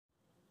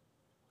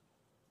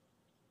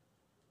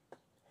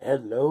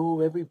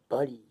Hello,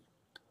 everybody.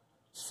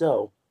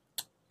 So,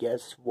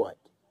 guess what?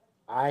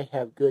 I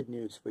have good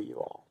news for you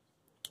all.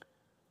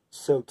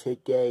 So,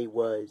 today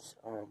was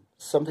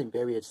something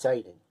very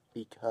exciting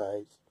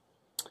because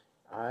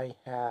I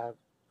have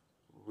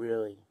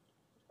really.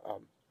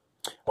 Um,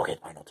 okay,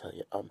 fine, I'll tell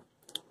you.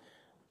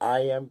 I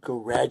am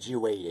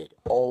graduated.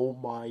 Oh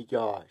my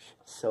gosh.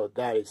 So,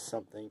 that is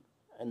something.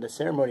 And the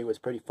ceremony was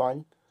pretty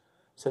fun.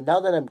 So, now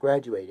that I'm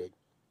graduated,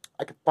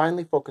 I can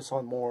finally focus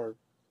on more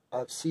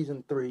of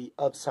Season 3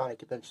 of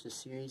Sonic Adventure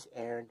series,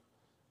 and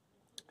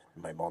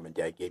my mom and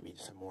dad gave me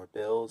some more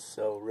bills,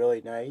 so really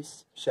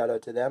nice. Shout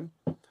out to them.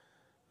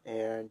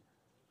 And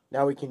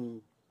now we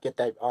can get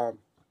that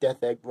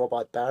Death Egg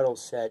Robot Battle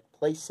set,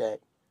 play set,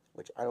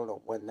 which I don't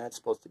know when that's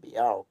supposed to be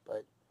out,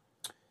 but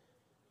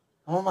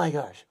oh my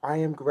gosh, I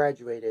am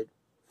graduated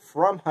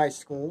from high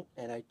school,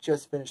 and I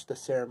just finished the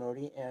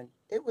ceremony, and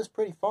it was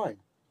pretty fun.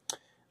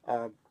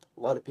 A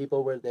lot of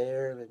people were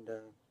there, and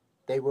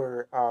they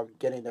were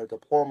getting their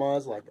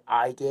diplomas like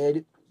I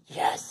did.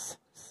 Yes!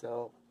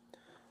 So,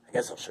 I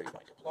guess I'll show you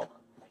my diploma.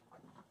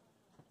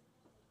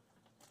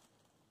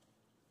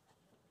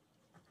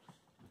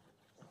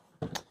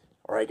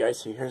 Alright guys,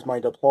 so here's my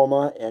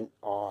diploma, and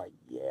oh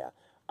yeah,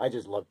 I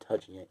just love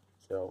touching it.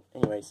 So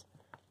anyways,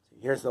 so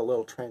here's the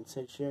little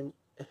transition.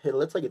 It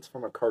looks like it's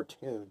from a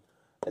cartoon,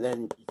 and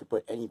then you can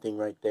put anything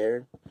right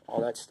there,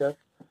 all that stuff.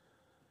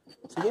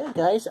 So yeah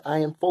guys, I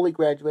am fully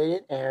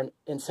graduated, and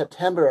in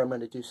September I'm going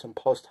to do some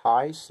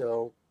post-high,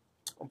 so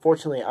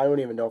unfortunately I don't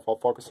even know if I'll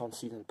focus on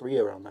Season 3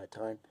 around that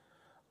time.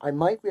 I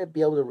might be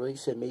able to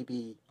release it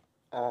maybe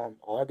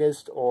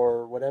August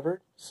or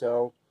whatever,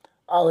 so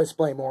I'll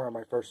explain more on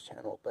my first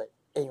channel, but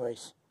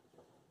anyways,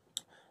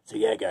 so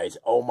yeah guys,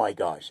 oh my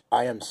gosh,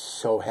 I am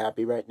so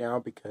happy right now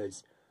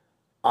because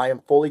I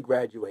am fully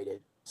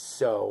graduated,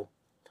 so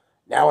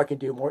now I can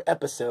do more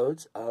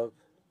episodes of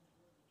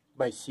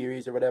my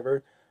series or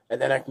whatever, and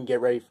then I can get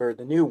ready for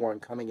the new one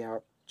coming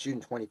out June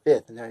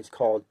 25th, and that is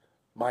called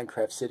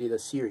Minecraft City the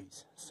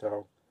series.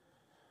 So,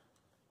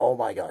 oh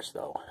my gosh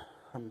though,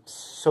 I'm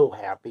so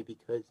happy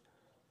because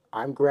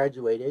I'm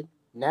graduated,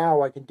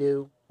 now I can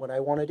do what I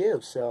want to do,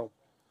 so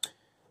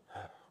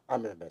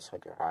I'm going to miss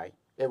Hunter High.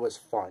 It was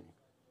fun.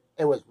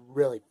 It was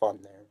really fun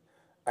there.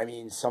 I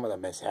mean, some of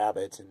the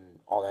mishabits and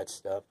all that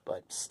stuff,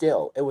 but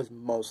still, it was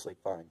mostly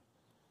fun.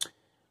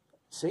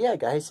 So yeah,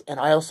 guys, and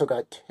I also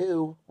got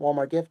 2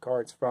 Walmart gift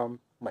cards from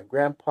my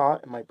grandpa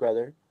and my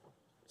brother.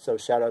 So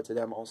shout out to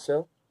them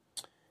also.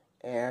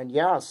 And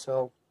yeah,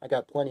 so I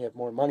got plenty of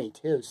more money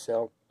too,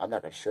 so I'm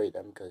not going to show you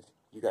them because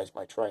you guys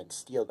might try and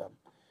steal them.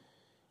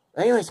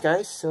 Anyways,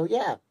 guys, so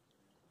yeah.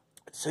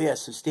 So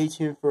stay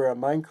tuned for a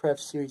Minecraft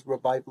series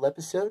revival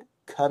episode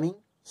coming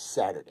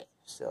Saturday.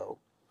 So,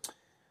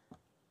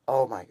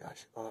 oh my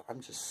gosh, I'm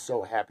just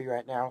so happy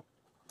right now.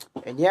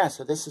 And yeah,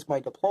 so this is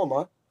my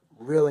diploma,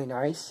 really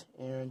nice.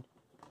 And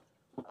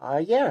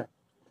yeah,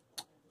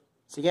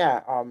 so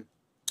yeah,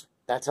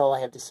 that's all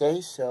I have to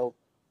say. So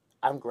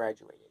I'm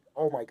graduated.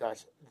 Oh my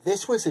gosh,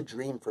 this was a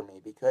dream for me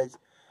because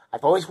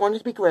I've always wanted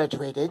to be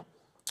graduated,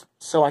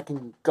 so I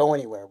can go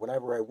anywhere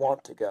whenever I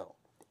want to go.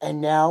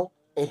 And now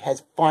it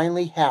has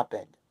finally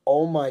happened.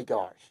 Oh my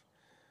gosh.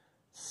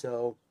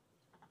 So,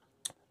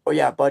 oh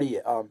yeah, buddy,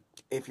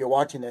 if you're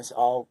watching this,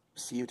 I'll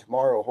see you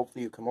tomorrow.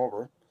 Hopefully you come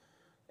over,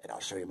 and I'll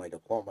show you my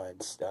diploma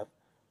and stuff.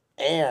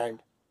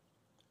 And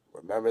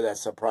remember that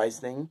surprise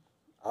thing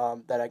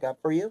that I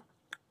got for you?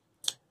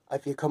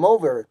 If you come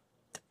over,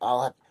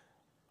 I'll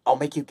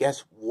make you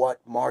guess what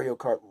Mario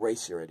Kart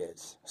Racer it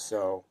is.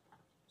 So,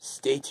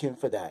 stay tuned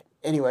for that.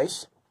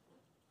 Anyways,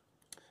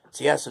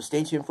 so yeah, so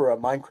stay tuned for a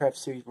Minecraft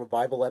series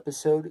revival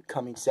episode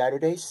coming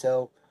Saturday.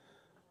 So,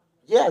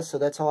 yeah, so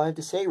that's all I have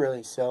to say,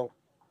 really. So,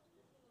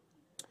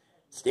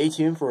 stay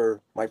tuned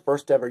for my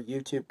first ever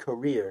YouTube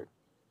career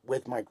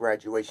with my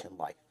graduation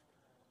life.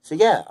 So,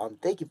 yeah,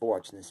 thank you for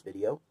watching this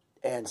video,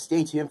 and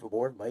stay tuned for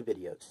more of my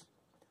videos.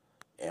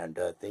 And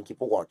thank you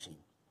for watching.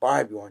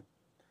 Bye, everyone.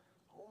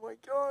 Oh my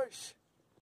gosh.